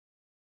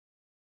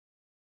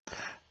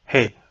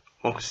Hey,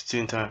 welcome to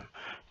Toontyme,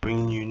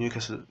 bringing you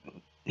Newcastle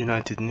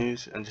United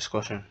news and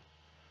discussion.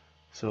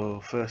 So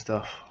first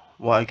off,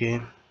 what a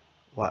game!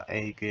 What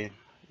a game!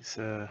 It's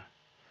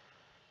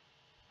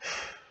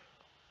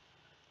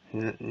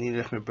nearly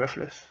left me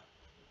breathless.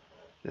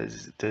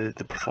 There's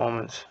the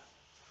performance.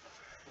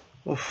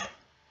 Oof.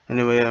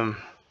 Anyway,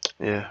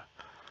 yeah.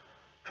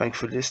 Thank you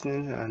for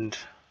listening, and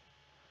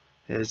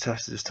yeah, just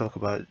have to just talk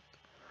about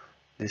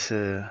this.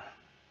 The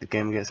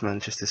game against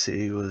Manchester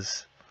City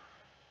was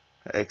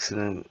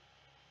excellent,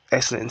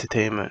 excellent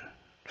entertainment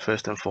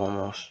first and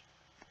foremost,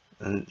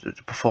 and the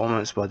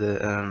performance by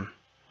the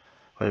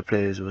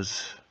players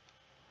was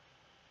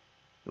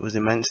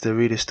immense. They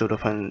really stood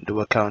up and they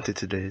were counted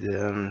today.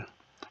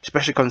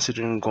 Especially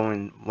considering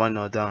going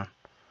 1-0 down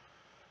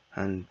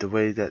and the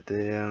way that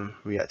they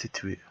reacted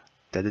to it,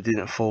 that they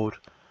didn't fold,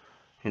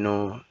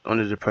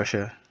 under the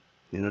pressure.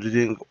 They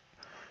didn't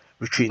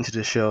retreat into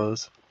the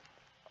shells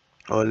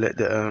or let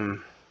the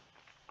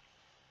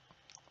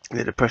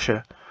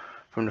pressure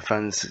from the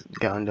fans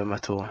get on them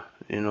at all.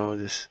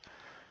 This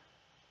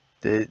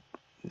they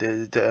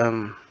they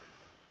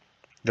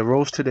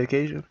rose to the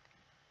occasion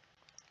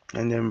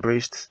and they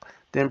embraced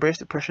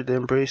the pressure. They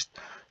embraced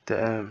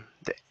the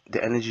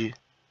energy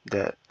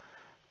that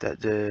that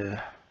the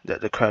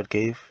that the crowd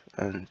gave,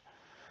 and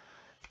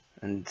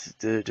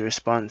the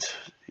response,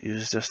 it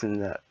was just in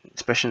that,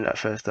 especially in that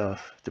first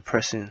half, the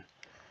pressing,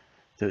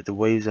 the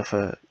waves of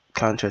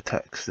counter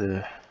attacks,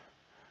 the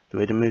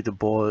way they moved the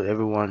ball,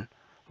 everyone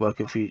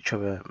working for each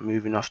other,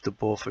 moving off the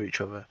ball for each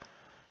other,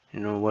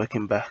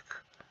 working back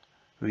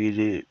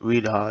really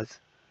really hard,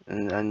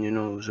 and it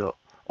was a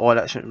all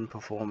action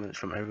performance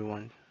from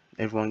everyone.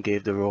 Everyone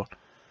gave the role,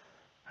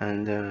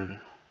 and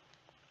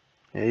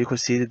yeah, you could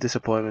see the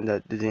disappointment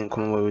that they didn't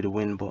come away with a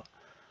win, but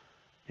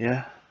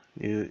yeah,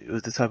 it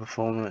was the type of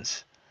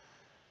performance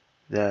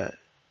that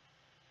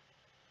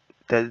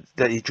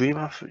that you dream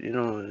of.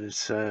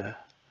 It's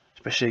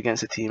especially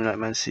against a team like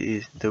Man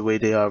City, the way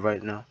they are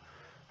right now.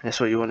 And that's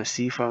what you want to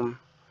see from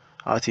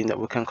our team, that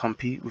we can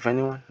compete with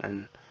anyone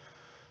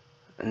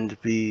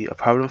and be a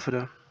problem for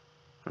them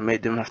and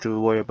make them have to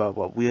worry about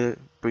what we're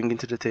bringing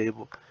to the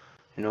table.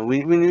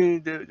 We knew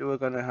they were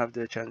gonna have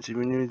their chances.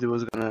 We knew they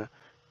was gonna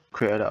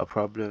create a lot of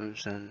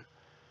problems, and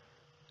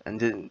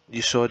then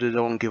you saw they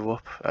don't give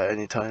up at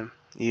any time,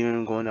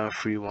 even going down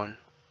 3-1.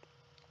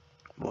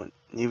 But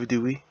neither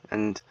do we,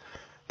 and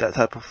that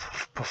type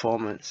of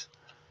performance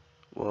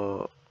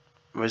will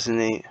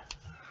resonate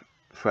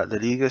throughout the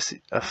league.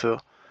 I feel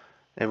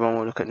everyone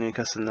will look at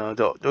Newcastle now.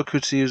 They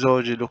could see us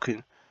already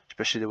looking,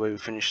 especially the way we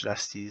finished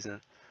last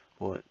season.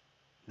 But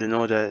they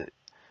know that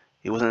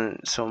it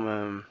wasn't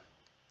some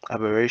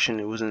aberration.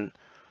 It wasn't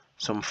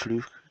some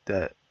fluke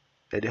that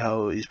Eddie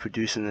Howe is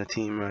producing a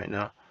team right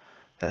now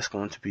that's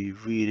going to be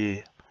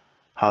really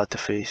hard to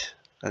face.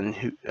 And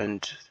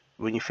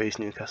when you face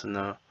Newcastle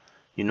now,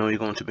 you know you're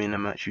going to be in a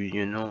match.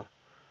 You know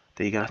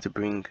that you're gonna have to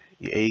bring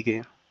your A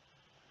game.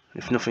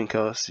 If nothing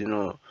else,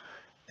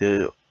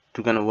 they're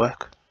they're gonna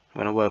work.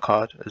 We're gonna work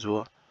hard as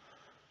well.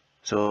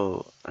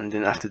 So, and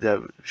then after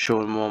that,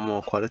 showing more and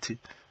more quality,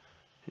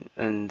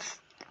 and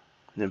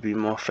then be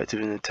more effective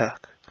in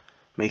attack,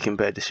 making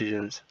better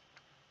decisions,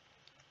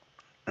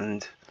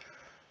 and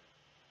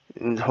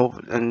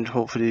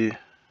hopefully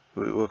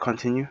we'll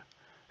continue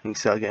and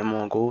start getting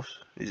more goals.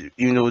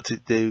 Even though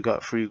today we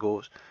got 3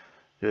 goals,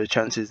 there are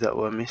chances that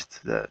were missed,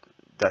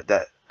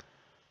 that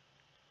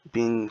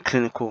being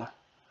clinical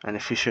and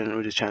efficient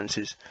with the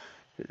chances,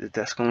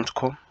 that's going to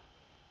come.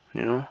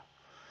 You know.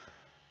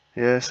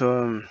 Yeah.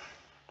 So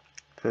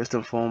first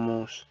and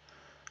foremost,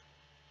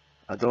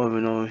 I don't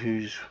even know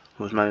who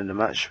was man of the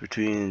match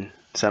between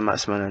Sam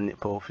Maximan and Nick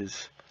Pope.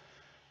 It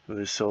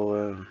was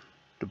so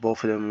the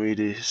both of them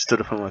really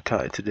stood up on my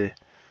counter today.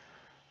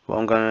 But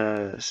I'm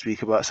gonna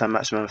speak about Sam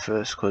Maximan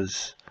first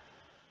because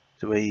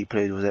the way he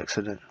played was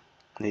excellent.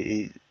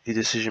 His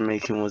decision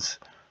making was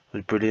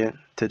brilliant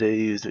today.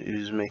 He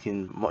was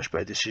making much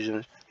better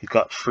decisions. He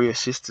got 3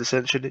 assists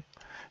essentially.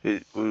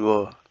 We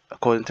were,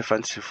 according to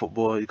fantasy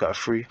football, he got a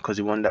free because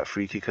he won that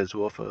free kick as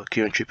well for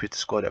Kieran Trippier to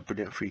score that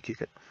brilliant free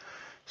kick.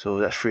 So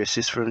that's 3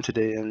 assists for him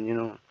today,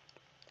 and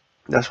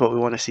that's what we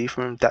want to see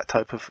from him. That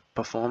type of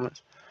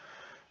performance,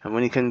 and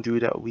when he can do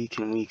that week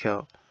in week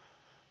out,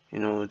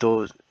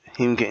 those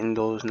him getting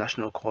those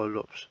national call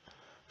ups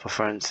for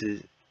France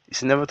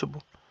it's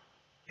inevitable.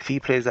 If he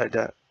plays like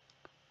that,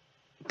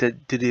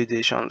 Didier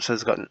Deschamps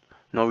has got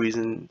no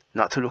reason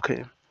not to look at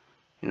him.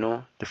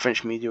 The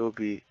French media will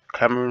be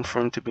clamoring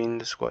for him to be in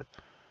the squad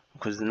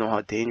because they know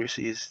how dangerous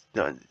he is.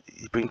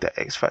 He brings that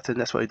X factor,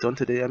 and that's what he done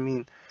today. I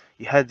mean,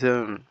 he had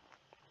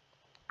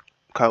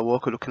Kyle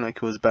Walker looking like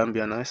he was Bambi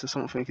on ice or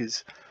something.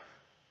 Is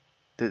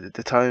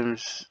the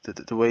times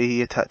the way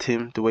he attacked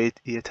him, the way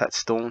he attacked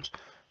Stones,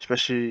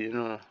 especially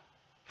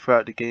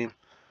throughout the game,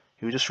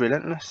 he was just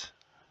relentless.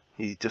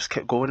 He just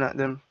kept going at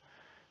them.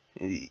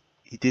 He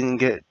didn't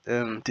get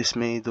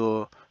dismayed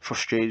or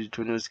frustrated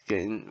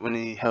when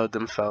he held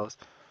them fouls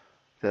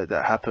that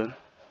happened.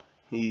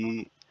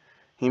 He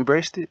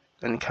embraced it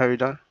and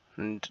carried on,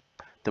 and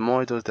the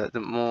more he does that, the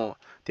more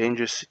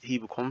dangerous he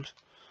becomes.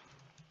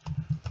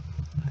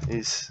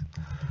 Is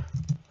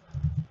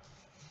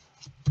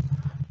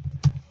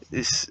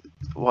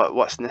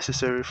what's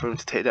necessary for him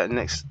to take that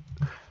next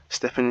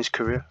step in his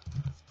career.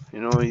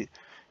 You know,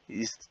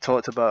 he's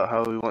talked about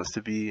how he wants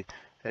to be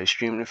an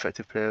extremely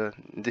effective player.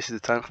 This is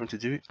the time for him to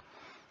do it.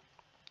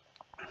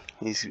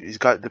 He's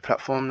got the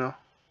platform now.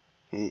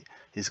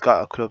 He's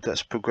got a club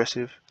that's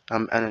progressive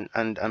and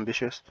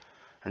ambitious,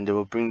 and they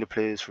will bring the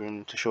players for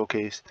him to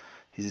showcase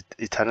his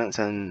talents,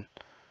 and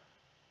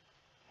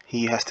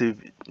he has to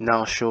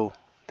now show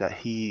that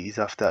he is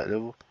off that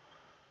level,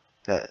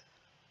 that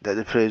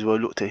the players will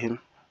look to him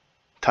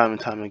time and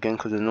time again,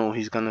 because they know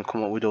he's gonna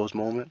come up with those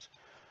moments.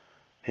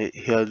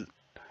 He'll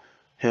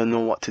know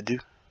what to do.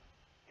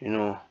 You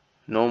know,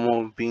 no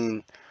more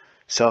being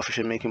selfish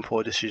and making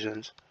poor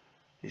decisions.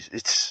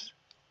 It's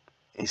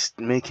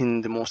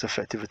making the most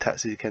effective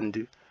attacks he can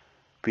do,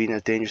 being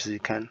as dangerous as he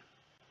can,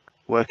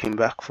 working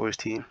back for his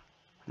team.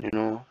 You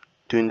know,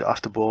 doing the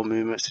after ball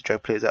movements to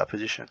drag players out of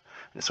position.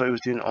 That's what he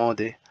was doing all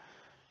day.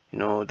 You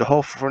know, the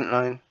whole front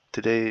line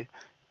today,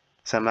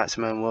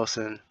 Saint-Maximin,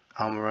 Wilson,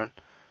 Almiron,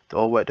 they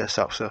all worked their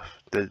socks off.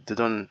 They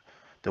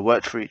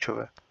worked for each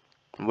other,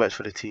 and worked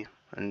for the team,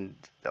 and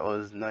that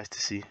was nice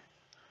to see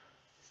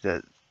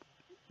that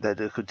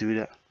they could do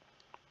that.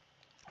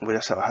 But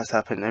that's what has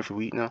happened every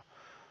week now.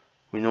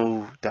 We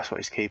know that's what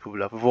he's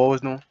capable of. We've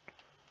always known,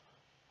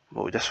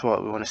 but that's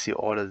what we want to see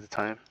all of the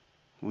time,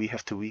 week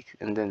after week,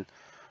 and then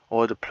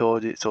all the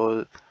plaudits,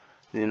 all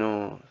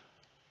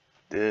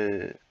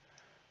the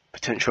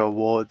potential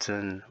awards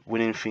and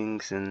winning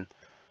things, and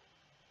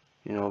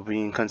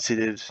being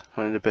considered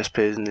one of the best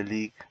players in the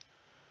league.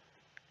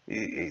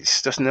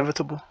 It's just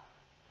inevitable.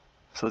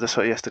 So that's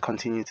what he has to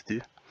continue to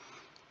do,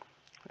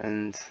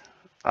 and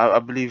I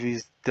believe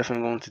he's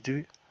definitely going to do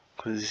it,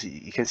 because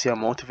you can see how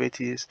motivated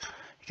he is.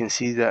 You can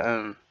see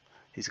that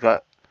he's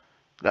got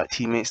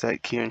teammates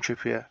like Kieran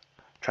Trippier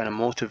trying to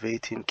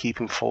motivate him, keep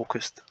him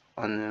focused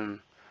on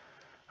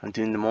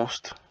doing the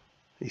most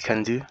he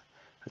can do,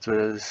 as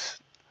well as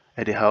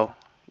Eddie Howe.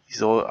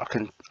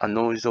 I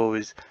know he's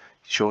always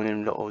showing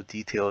him little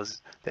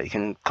details that he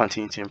can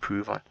continue to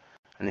improve on,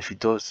 and if he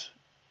does,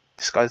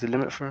 the sky's the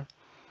limit for him,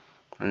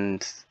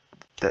 and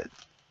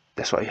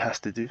that's what he has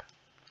to do.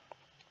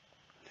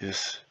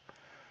 Just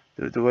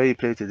the way he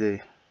played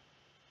today,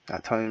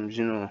 at times,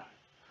 when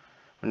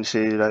you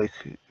say like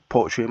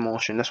poetry in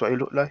motion, that's what he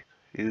looked like.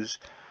 He was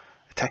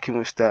attacking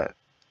with that.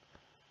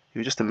 He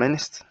was just a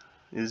menace.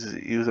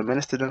 He was a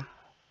menace to them,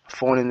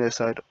 falling their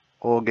side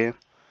all game.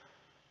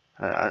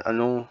 I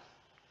know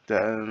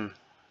that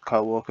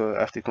Kyle Walker,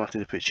 after he came off to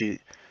the pitch, he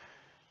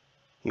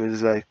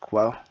was like,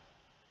 wow,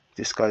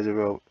 this guy's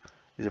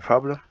is a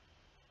problem.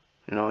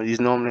 He's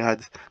normally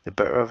had the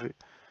better of it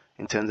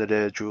in terms of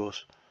their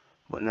draws,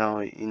 but now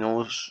he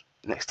knows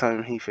next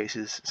time he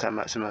faces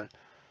Saint-Maximin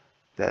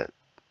that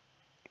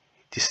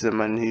this is a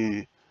man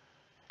who,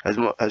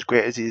 as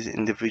great as he is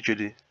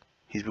individually,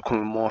 he's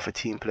becoming more of a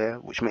team player,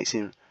 which makes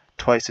him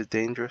twice as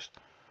dangerous,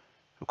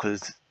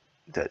 because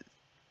that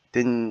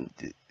then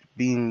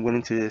being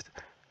willing to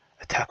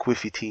attack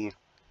with your team,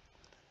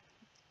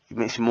 it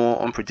makes you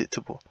more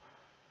unpredictable.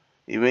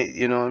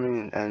 You know what I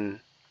mean, and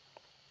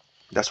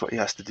that's what he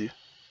has to do.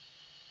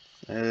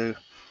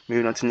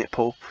 Moving on to Nick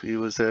Pope, he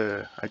was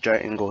a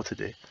giant in goal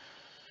today.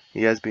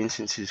 He has been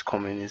since he's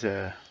coming.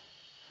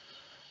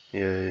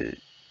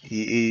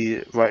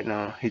 He right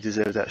now he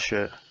deserves that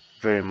shirt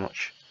very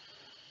much.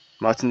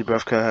 Martin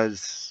Dubravka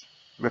has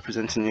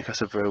represented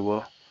Newcastle very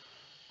well,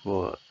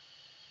 but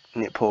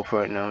Nick Pope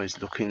right now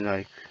is looking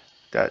like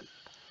that.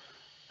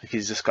 Like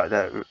he's just got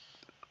that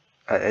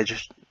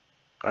edge,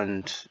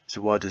 and it's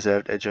a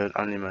well-deserved edge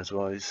on him as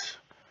well.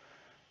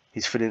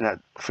 He's filling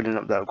up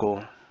that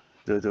goal,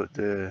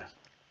 the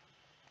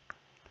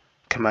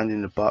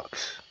commanding the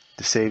box,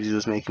 the saves he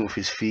was making with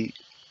his feet.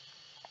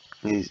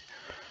 He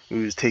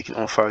was taking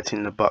authority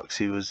in the box.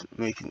 He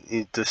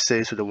just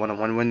saves with the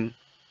one-on-one when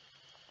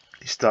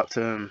he stopped.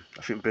 I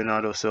think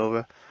Bernardo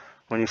Silva,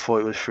 when he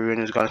thought it was through and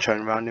he was going to try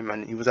and round him,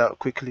 and he was out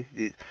quickly.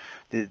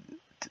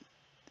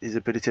 His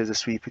ability as a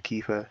sweeper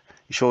keeper,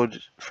 he showed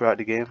throughout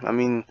the game. I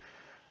mean,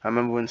 I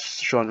remember when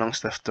Sean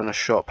Longstaff done a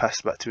short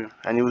pass back to him,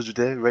 and he was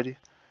there, ready.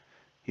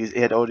 He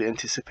had already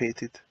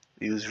anticipated.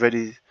 He was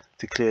ready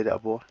to clear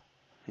that ball.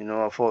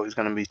 I thought it was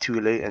going to be too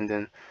late, and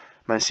then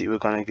Man City were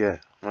going to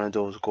get one of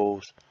those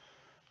goals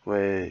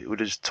where it would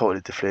have just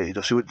totally deflated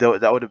us.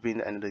 That would have been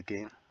the end of the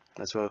game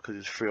as well, because it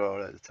was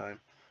 3-3 at the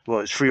time. Well,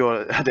 it's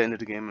 3-3 at the end of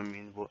the game, I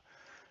mean, but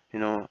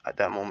at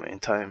that moment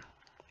in time,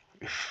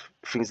 if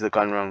things had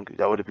gone wrong,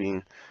 that would have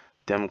been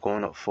them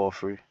going up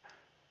 4-3,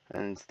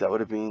 and that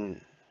would have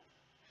been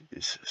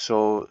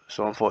so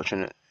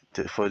unfortunate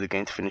for the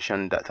game to finish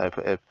on that type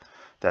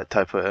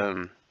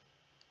of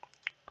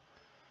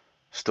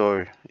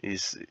story.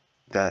 Is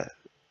that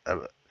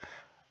a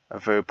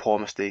very poor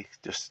mistake,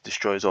 just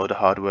destroys all the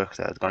hard work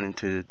that has gone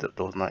into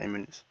those 90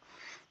 minutes.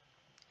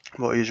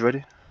 But he's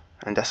ready,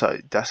 and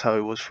that's how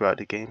it was throughout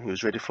the game. He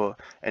was ready for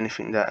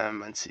anything that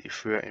Man City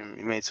threw at him.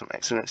 He made some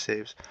excellent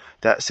saves.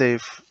 That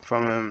save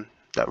from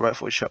that right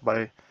foot shot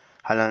by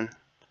Haaland,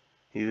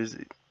 he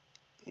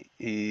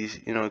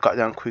got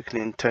down quickly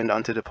and turned it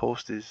onto the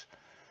post.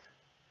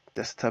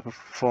 That's the type of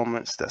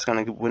performance that's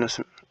gonna win us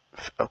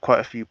quite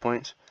a few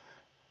points.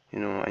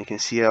 And you can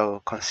see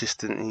how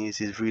consistent he is.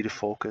 He's really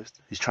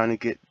focused. He's trying to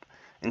get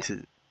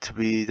to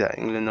be that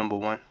England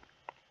 #1.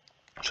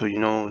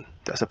 So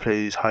that's a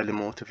player who's highly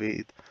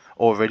motivated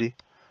already,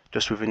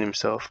 just within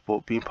himself.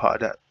 But being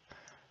part of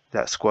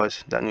that squad,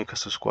 that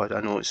Newcastle squad,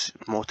 I know it's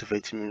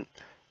motivating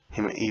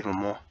him even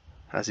more,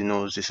 as he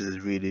knows this is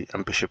a really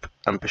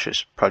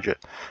ambitious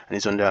project, and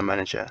he's under a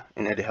manager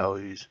in Eddie Howe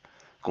who's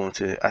going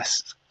to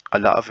ask a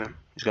lot of him.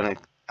 He's going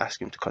to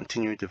ask him to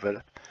continue to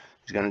develop.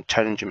 He's going to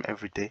challenge him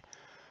every day.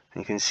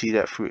 And you can see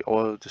that through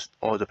all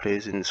the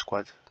players in the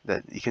squad,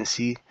 that you can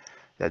see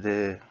that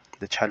they're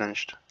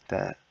challenged,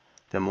 that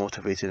they're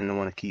motivated, and they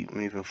want to keep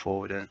moving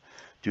forward and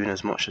doing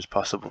as much as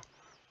possible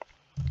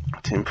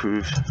to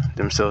improve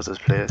themselves as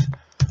players.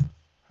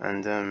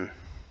 And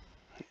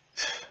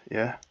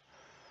yeah,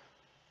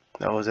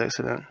 that was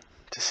excellent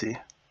to see.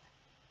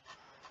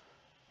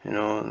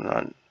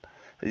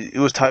 It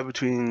was tight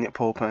between Nick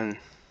Pope and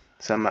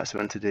Sam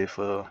Maximin today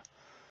for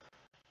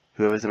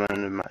whoever's the man of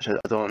the match.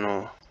 I don't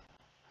know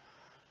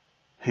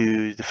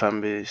who the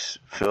fan base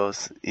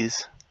feels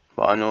is,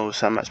 but I know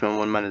Sam Maximin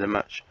won man of the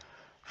match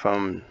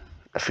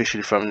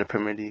officially from the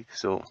Premier League,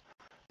 so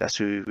that's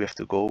who we have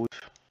to go with,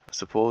 I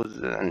suppose.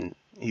 And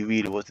he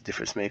really was the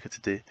difference maker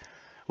today.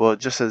 Well,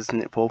 just as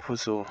Nick Pope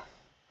was, so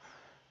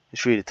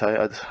it's really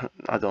tight.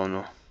 I don't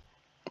know,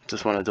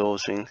 just one of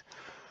those things.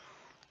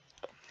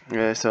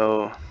 Yeah,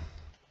 so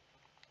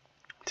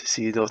to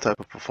see those type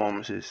of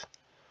performances,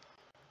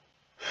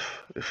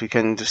 if we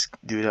can just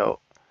do that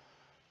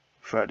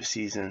throughout the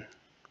season,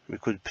 we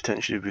could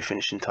potentially be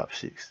finishing top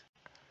 6.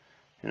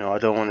 I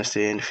don't want to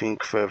say anything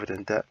further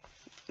than that.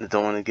 I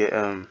don't want to get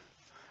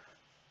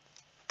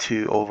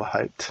too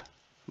overhyped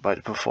by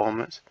the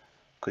performance,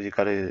 because you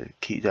gotta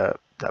keep that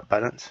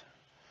balance.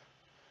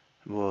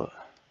 But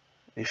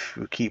if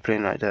we keep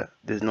playing like that,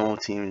 there's no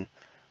team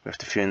we have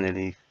to fear in the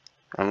league,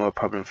 and we're a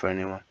problem for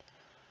anyone.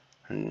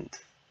 And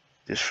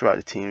just throughout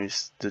the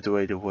teams, the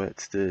way they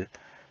worked, the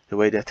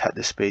way they attacked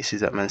the spaces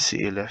that Man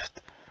City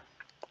left,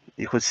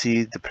 you could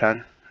see the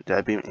plan that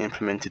had been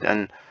implemented,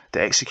 and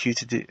they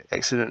executed it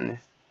excellently.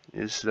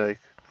 It's like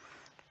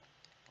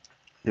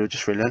they were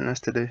just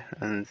relentless today,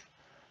 and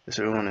that's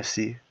what we want to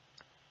see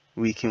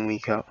week in,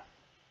 week out.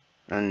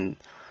 And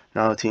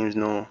now the teams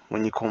know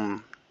when you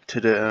come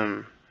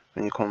to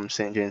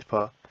St. James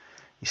Park,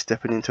 you're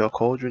stepping into a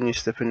cauldron. You're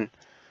stepping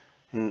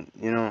in.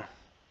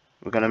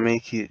 We're gonna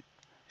make it.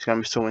 It's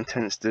gonna be so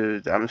intense.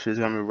 The atmosphere is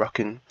gonna be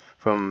rocking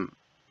from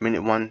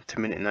minute 1 to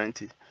minute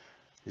 90.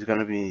 It's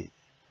gonna be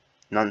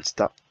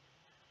non-stop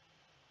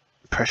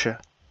pressure,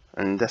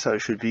 and that's how it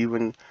should be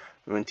when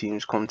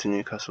teams come to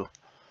Newcastle,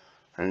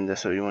 and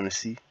that's what you want to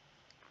see.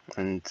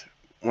 And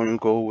when we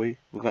go away,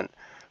 we're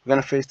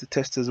gonna face the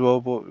test as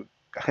well, but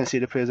I can see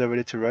the players are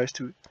ready to rise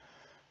to it,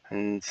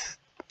 and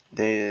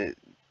they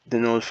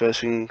know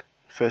first and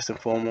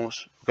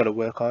foremost, we've got to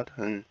work hard,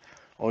 and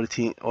all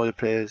the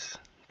players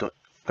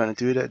gonna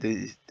do that.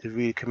 They're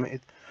really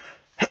committed.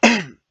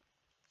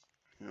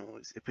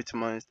 It's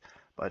epitomized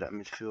by that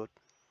midfield.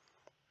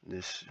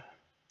 This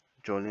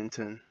Joe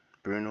Linton,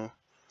 Bruno,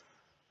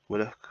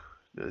 Willock.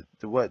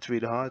 They worked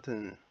really hard,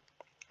 and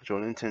Joe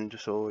Linton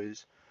just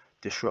always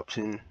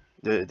disrupting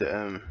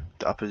the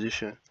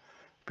opposition.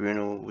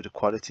 Bruno with the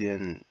quality,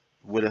 and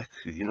Willock,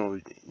 he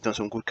done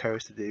some good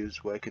carries today. He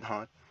was working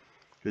hard.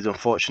 He was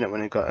unfortunate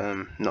when he got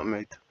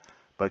nutmegged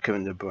by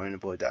Kevin De Bruyne,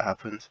 but that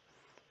happens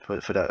for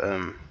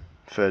that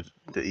for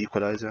the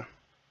equalizer.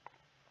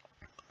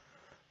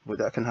 But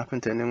that can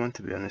happen to anyone,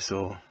 to be honest.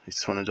 So it's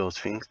just one of those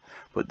things.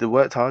 But they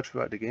worked hard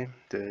throughout the game.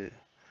 They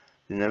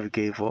never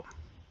gave up,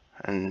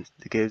 and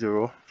they gave their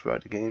all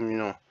throughout the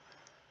game.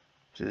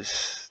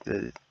 Just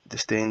they're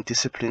staying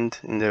disciplined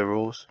in their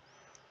roles,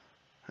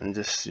 and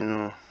just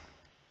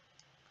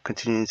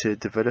continuing to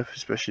develop,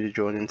 especially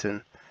Joe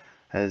Linton,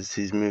 as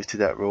he's moved to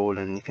that role,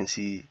 and you can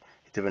see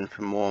he's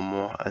developing more and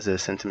more as a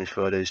centre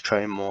midfielder. He's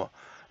trying more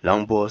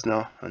long balls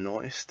now. I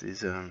noticed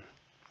he's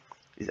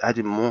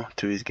adding more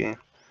to his game,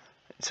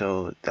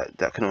 so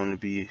that can only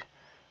be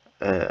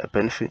a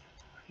benefit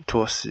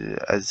to us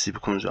as he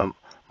becomes a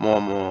more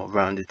and more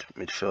rounded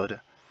midfielder,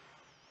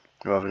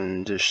 rather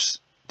than just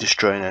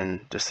destroying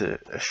and just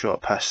a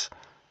short pass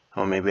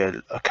or maybe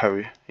a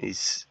carry.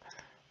 He's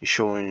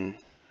showing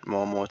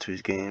more and more to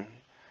his game.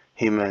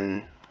 Him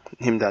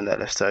down that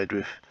left side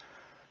with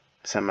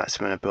Sam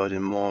Maximin are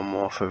building more and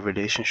more of a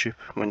relationship.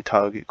 When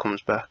Target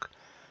comes back,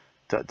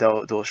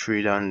 those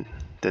three down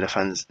the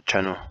fans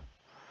channel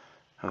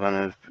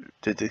are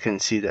they can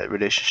see that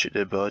relationship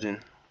they're building,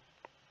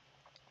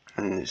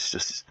 and it's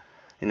just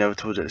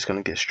inevitable that it's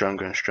gonna get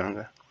stronger and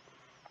stronger.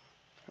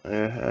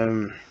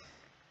 The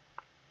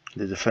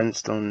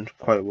defense done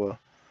quite well.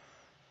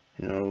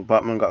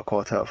 Batman got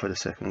caught out for the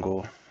second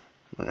goal,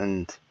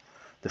 and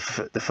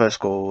The first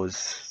goal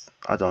was,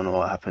 I don't know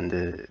what happened.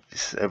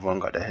 Everyone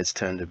got their heads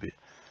turned a bit.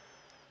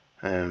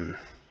 The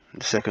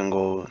second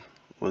goal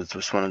was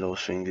just one of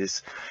those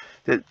things.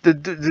 They're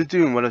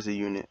doing well as a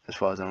unit, as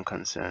far as I'm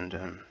concerned,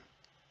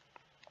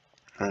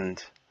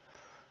 and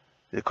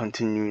they're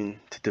continuing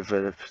to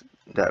develop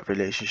that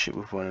relationship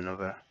with one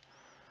another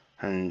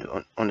and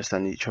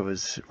understand each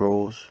other's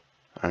roles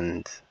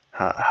and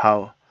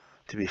how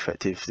to be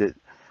effective. They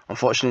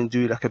unfortunately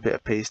do lack a bit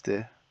of pace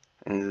there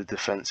in the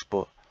defense,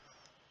 but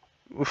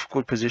with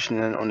good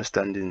positioning and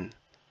understanding,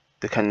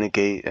 they can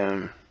negate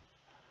it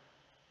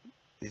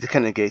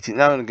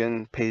now and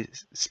again.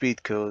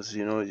 Speed kills,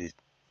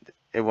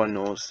 everyone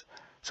knows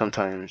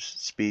sometimes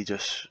speed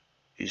just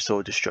is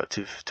so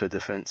destructive to a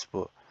defense,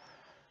 but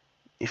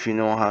if you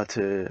know how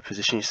to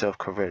position yourself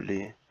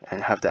correctly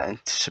and have that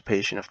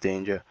anticipation of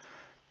danger,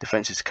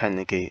 defenses can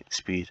negate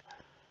speed,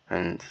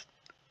 and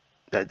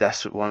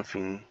that's one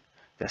thing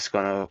that's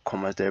gonna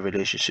come as their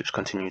relationships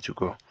continue to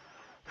grow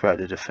throughout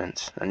the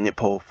defense. And Nip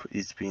Hope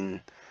has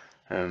been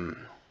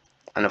an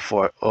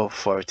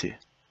authority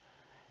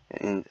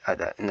in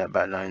that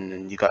back line,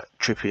 and you got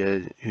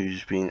Trippier,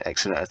 who's been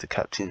excellent as the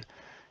captain.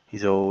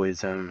 He's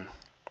always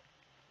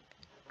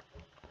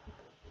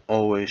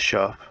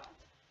sharp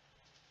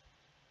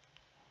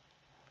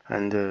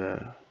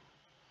and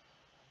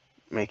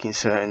making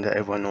certain that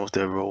everyone knows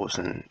their roles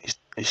and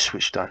is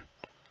switched on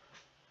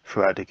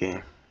throughout the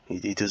game.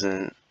 He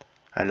doesn't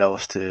allow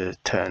us to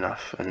turn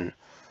off and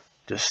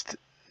just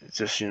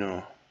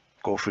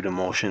go through the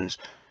motions.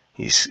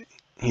 He's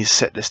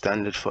set the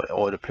standard for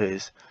all the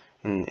players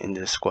in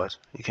the squad.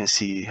 You can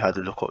see how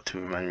to look up to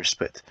him and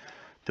respect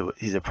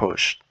his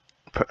approach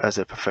as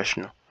a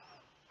professional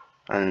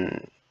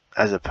and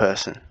as a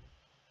person,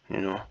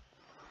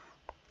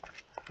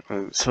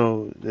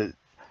 So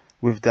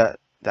with that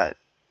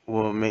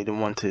will make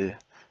them want to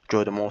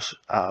draw the most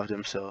out of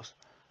themselves,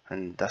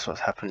 and that's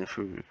what's happening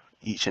through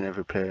each and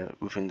every player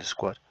within the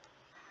squad.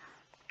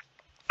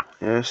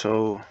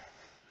 So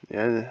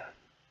it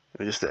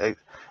was just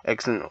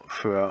excellent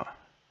throughout.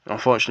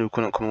 Unfortunately, we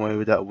couldn't come away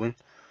with that win,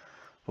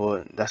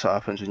 but that's what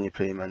happens when you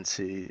play Man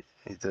City.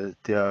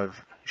 They are an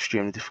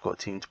extremely difficult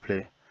team to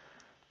play.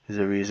 There's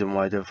a reason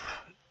why they're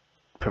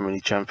Premier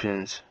League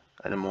champions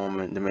at the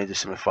moment. They made the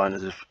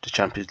semi-finals of the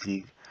Champions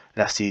League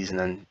last season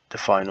and the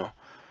final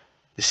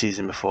the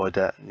season before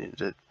that.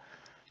 They're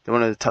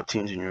one of the top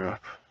teams in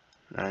Europe,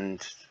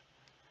 and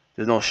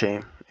there's no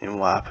shame in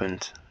what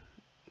happened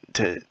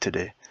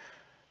today.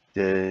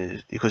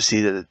 You could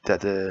see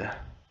that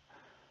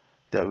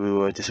we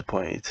were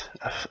disappointed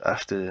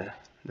after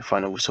the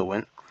final whistle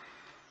went,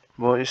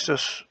 but it's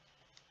just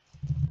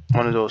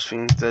one of those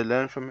things. They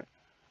learn from it,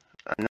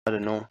 and now they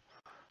know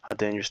how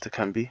dangerous they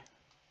can be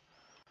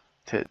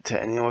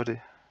to anybody.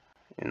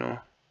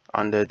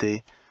 On their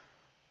day,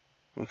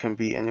 we can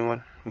beat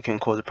anyone. We can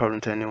cause a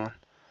problem to anyone.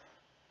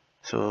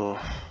 So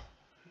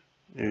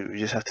we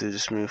just have to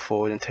just move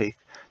forward and take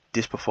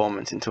this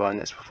performance into our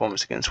next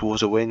performance against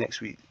Wolves away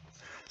next week,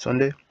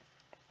 Sunday.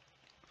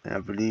 And I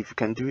believe we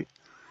can do it.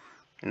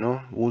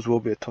 Wolves will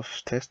be a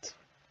tough test.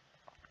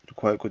 They're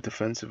quite good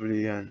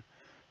defensively, and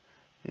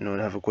they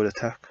have a good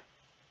attack.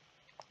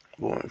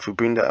 But if we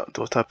bring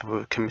those type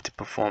of committed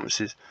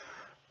performances,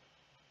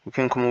 we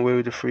can come away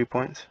with the 3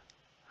 points,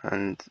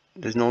 and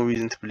there's no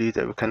reason to believe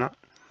that we cannot.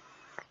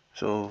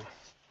 So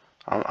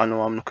I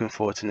know I'm looking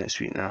forward to next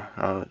week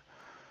now.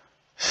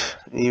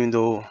 Even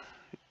though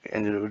it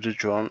ended with a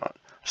draw, I'm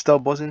still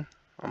buzzing.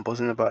 I'm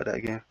buzzing about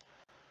that game,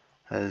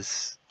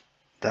 as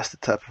that's the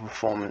type of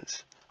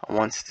performance I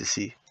wanted to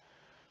see.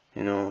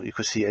 You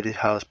could see Eddie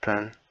Howe's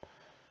plan.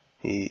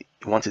 He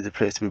wanted the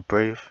players to be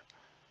brave,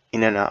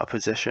 in and out of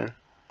possession.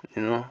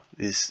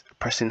 Is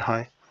pressing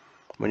high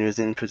when he was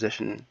in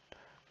possession,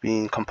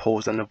 being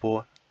composed on the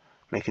ball,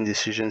 making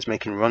decisions,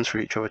 making runs for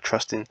each other,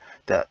 trusting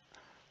that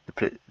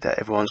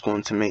everyone's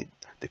going to make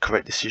the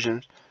correct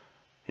decisions.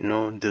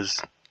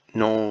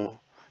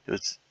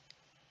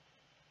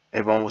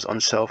 Everyone was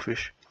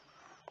unselfish.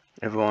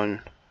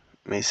 Everyone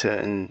made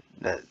certain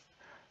that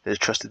they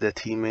trusted their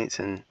teammates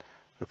and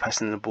were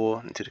passing the ball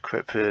into the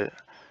correct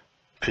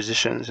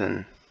positions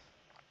and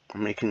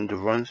making the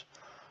runs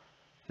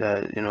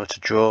that to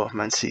draw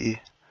Man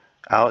City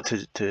out,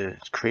 to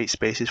create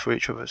spaces for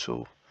each other.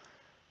 So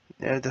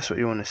that's what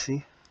you want to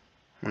see,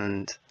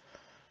 and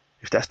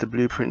if that's the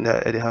blueprint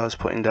that Eddie Howe's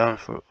putting down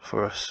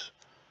for us,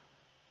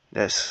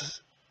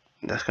 that's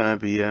gonna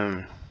be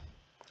a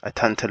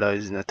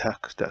tantalizing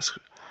attack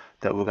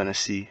that we're gonna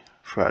see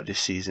throughout this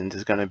season.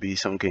 There's gonna be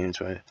some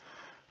games where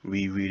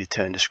we really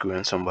turn the screw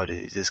on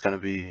somebody. There's gonna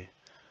be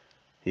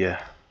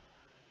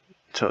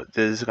So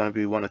there's gonna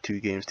be 1 or 2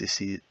 games this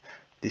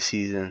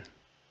season,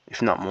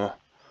 if not more,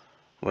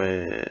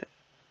 where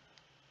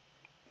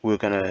we're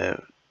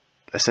gonna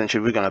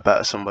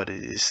batter somebody.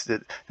 It's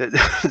the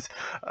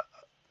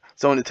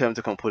only term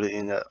I can put it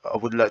in. I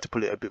would like to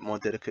put it a bit more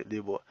delicately,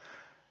 but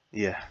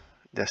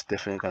that's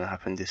definitely gonna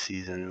happen this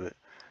season.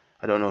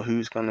 I don't know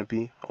who's gonna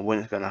be or when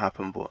it's gonna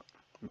happen, but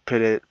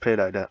play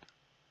like that,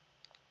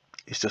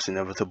 it's just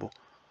inevitable.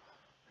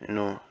 You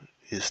know,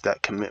 is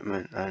that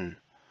commitment and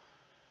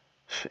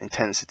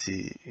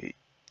intensity.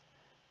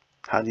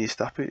 How do you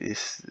stop it?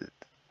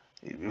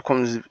 It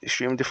becomes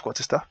extremely difficult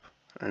to stop,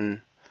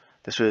 and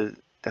that's where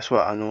that's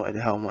what I know Eddie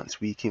Howe wants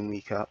week in,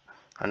 week out.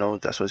 I know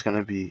that's what's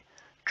gonna be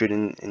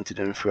drilling into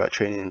them throughout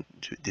training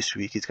this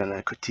week. He's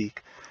gonna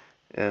critique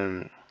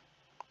um,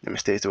 the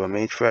mistakes that were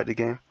made throughout the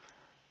game,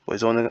 but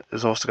he's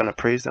also gonna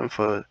praise them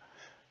for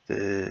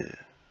the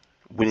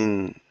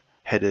winning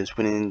headers,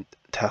 winning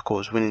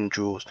tackles, winning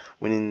drills,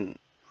 winning,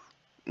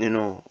 you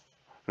know,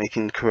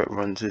 making correct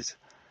runs.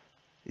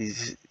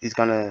 He's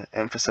gonna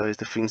emphasize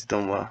the things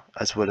done well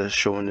as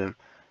showing them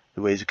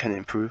the ways we can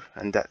improve,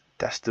 and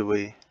that's the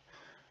way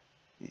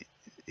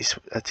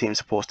a team's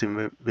supposed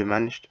to be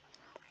managed.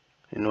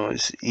 You know,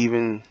 it's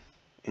even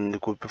in the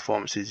good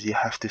performances, you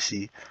have to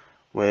see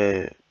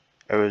where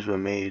errors were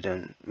made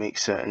and make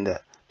certain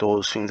that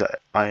those things are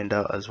ironed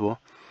out as well.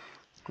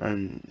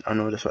 And I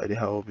know that's what Eddie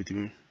Howe will be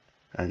doing.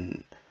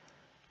 And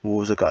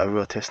Wolves have got a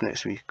real test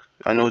next week.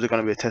 I know they're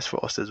going to be a test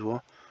for us as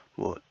well,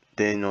 but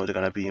they know they're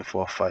going to be in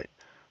for a fight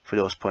for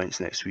those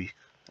points next week.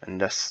 And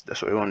that's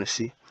what we want to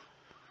see.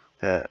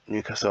 That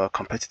Newcastle are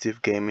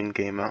competitive game in,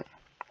 game out.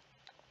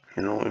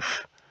 You know,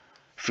 if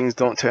things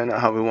don't turn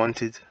out how we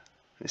wanted,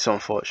 it's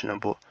unfortunate,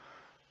 but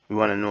we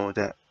want to know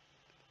that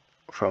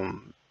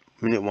from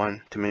minute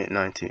 1 to minute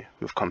 90,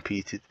 we've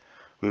competed.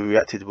 We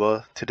reacted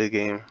well to the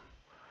game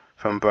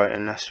from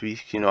Brighton last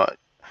week. You know,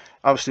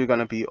 obviously we're going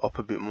to be up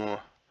a bit more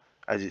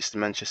as it's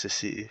Manchester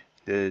City,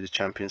 the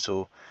champions,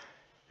 so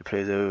the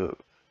players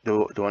they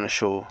want to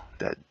show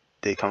that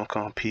they can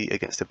compete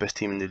against the best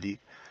team in the league.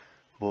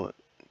 But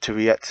to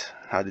react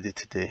how they did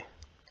today,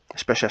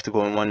 especially after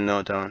going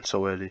 1-0 down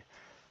so early,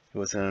 it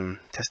was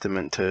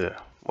testament to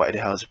what Eddie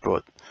Howe's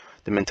brought,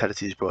 the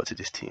mentality he's brought to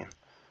this team,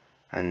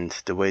 and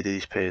the way that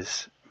these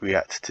players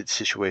react to the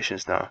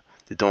situations now.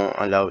 They don't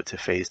allow it to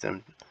phase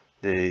them.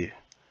 They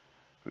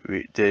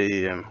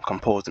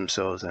compose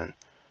themselves and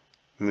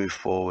move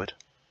forward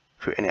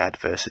through any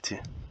adversity.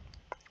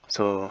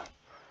 So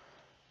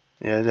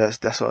yeah,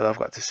 that's all I've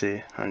got to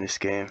say on this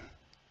game.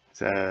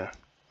 Yeah,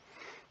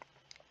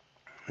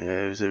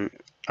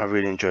 I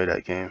really enjoyed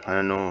that game, and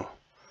I know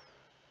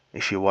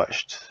if you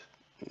watched,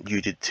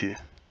 you did too.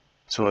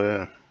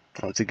 So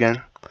once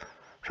again,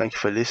 thank you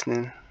for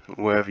listening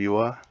wherever you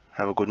are.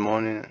 Have a good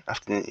morning,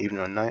 afternoon,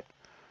 evening, or night.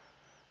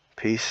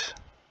 Peace.